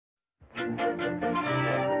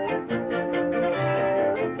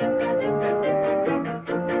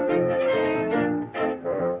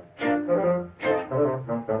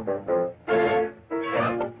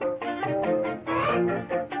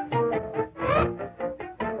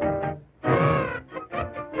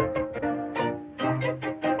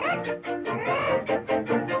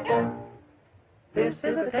This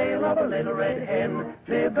is a tale of a little red hen,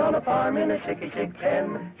 lived on a farm in a chicky-chick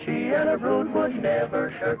pen. She and her brood would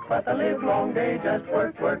never shirk, but the livelong day just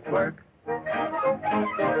work, work, work.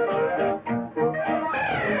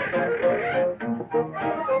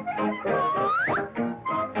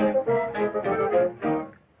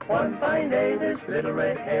 One fine day, this little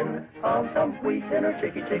red hen found some wheat in her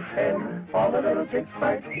chicky-chick pen. All the little chicks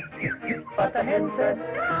cried, but the hen said,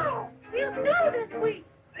 "No, you know this wheat."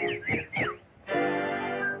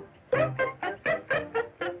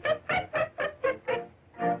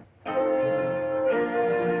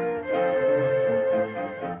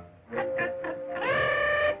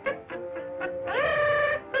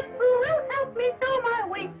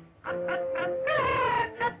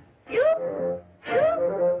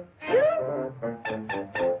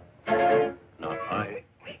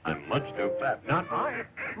 Not I.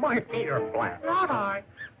 My feet are flat. Not I.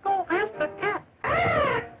 Go ask the cat.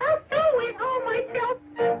 I'll do it all myself.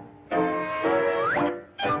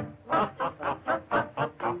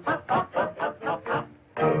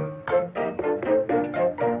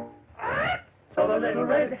 So the little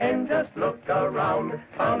red hen just looked around,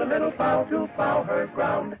 found a little plow to plow her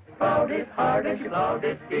ground. Plowed it hard and she plowed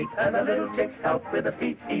it deep, and the little chicks helped with the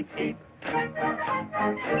feet, feet, feet.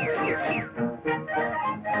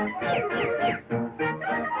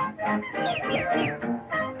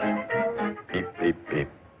 Beep, beep, beep.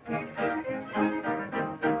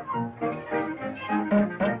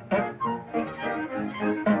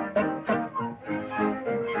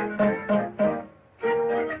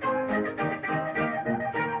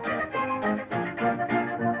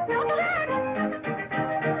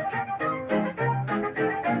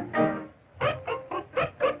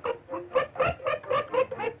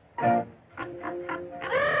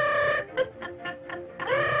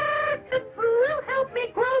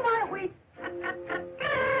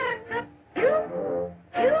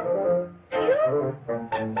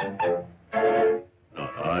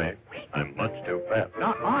 Not I. I'm much too fat.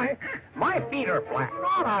 Not I. My feet are flat.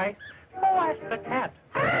 Not I. Go ask the cat.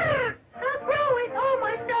 I'll throw it all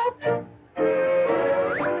myself.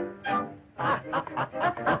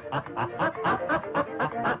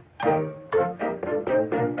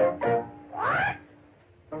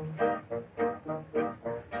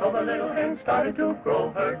 So the little hen started to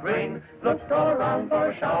grow her grain, looked all around for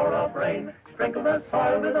a shower of rain, sprinkled the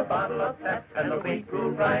soil with a bottle of pep, and the wheat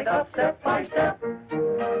grew right up step by step.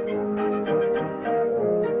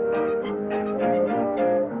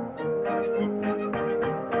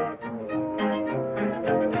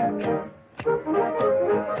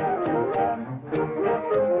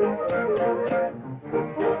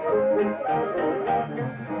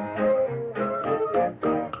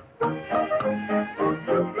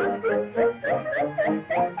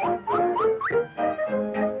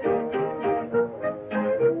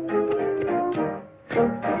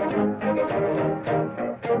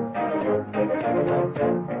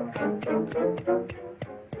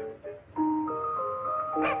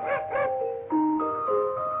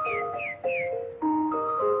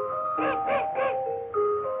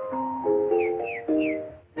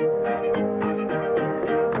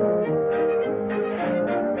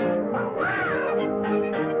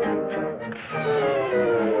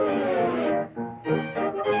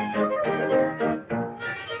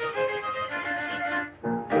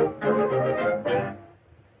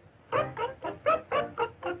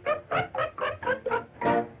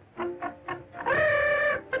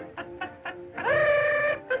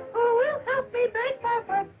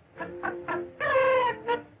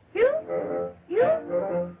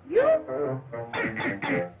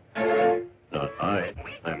 Not I.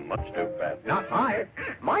 I'm much too fat. Not I.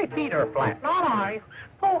 My feet are flat. Not I.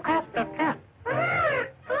 Go ask the cat.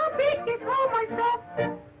 I'll make it all myself.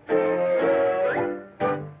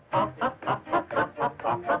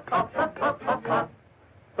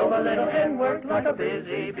 So the little hen worked like a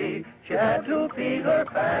busy bee. She had to feed her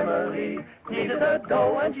family. Needed the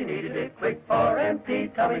dough and she needed it quick, for empty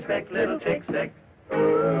tummies make little chicks sick.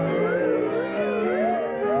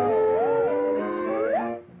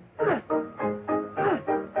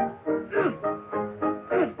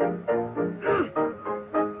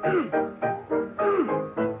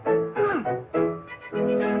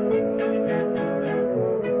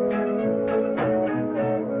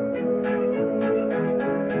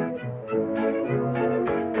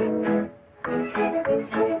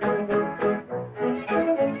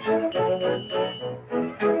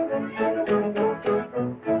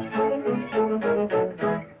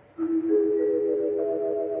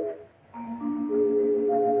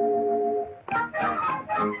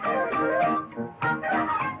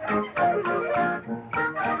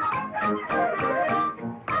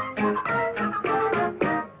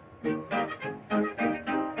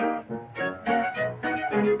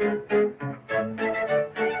 Thank you.